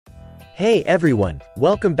Hey everyone,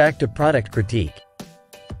 welcome back to Product Critique.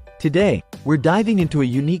 Today, we're diving into a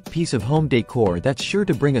unique piece of home decor that's sure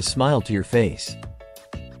to bring a smile to your face.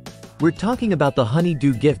 We're talking about the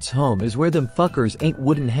Honeydew Gifts Home is where them fuckers ain't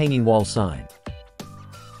wooden hanging wall sign.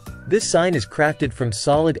 This sign is crafted from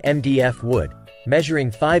solid MDF wood,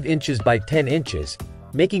 measuring 5 inches by 10 inches,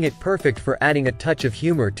 making it perfect for adding a touch of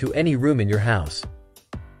humor to any room in your house.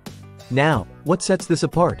 Now, what sets this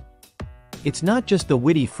apart? It's not just the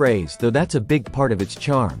witty phrase, though that's a big part of its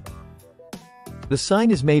charm. The sign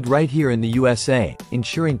is made right here in the USA,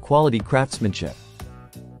 ensuring quality craftsmanship.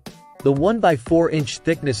 The 1 by 4 inch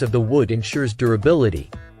thickness of the wood ensures durability,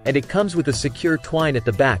 and it comes with a secure twine at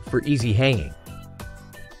the back for easy hanging.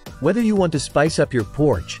 Whether you want to spice up your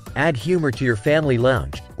porch, add humor to your family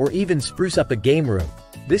lounge, or even spruce up a game room,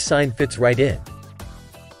 this sign fits right in.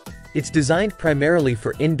 It's designed primarily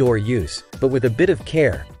for indoor use, but with a bit of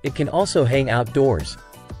care, it can also hang outdoors.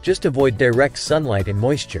 Just avoid direct sunlight and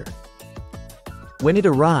moisture. When it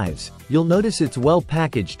arrives, you'll notice it's well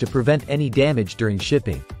packaged to prevent any damage during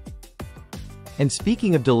shipping. And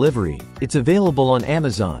speaking of delivery, it's available on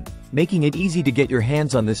Amazon, making it easy to get your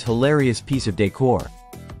hands on this hilarious piece of decor.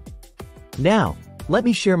 Now, let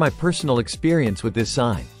me share my personal experience with this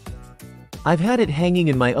sign. I've had it hanging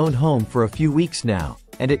in my own home for a few weeks now,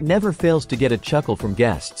 and it never fails to get a chuckle from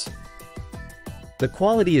guests. The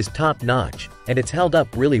quality is top-notch, and it's held up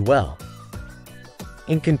really well.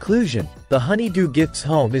 In conclusion, the Honeydew Gifts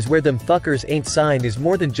Home is where them fuckers ain't sign is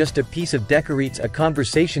more than just a piece of decor, it's a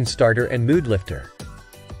conversation starter and mood lifter.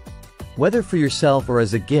 Whether for yourself or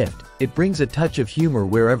as a gift, it brings a touch of humor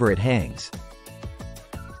wherever it hangs.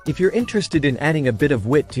 If you're interested in adding a bit of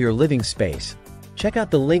wit to your living space, check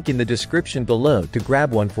out the link in the description below to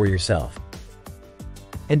grab one for yourself.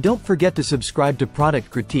 And don't forget to subscribe to Product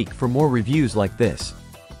Critique for more reviews like this.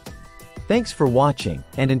 Thanks for watching,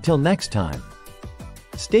 and until next time,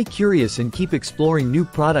 stay curious and keep exploring new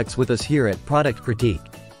products with us here at Product Critique.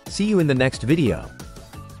 See you in the next video.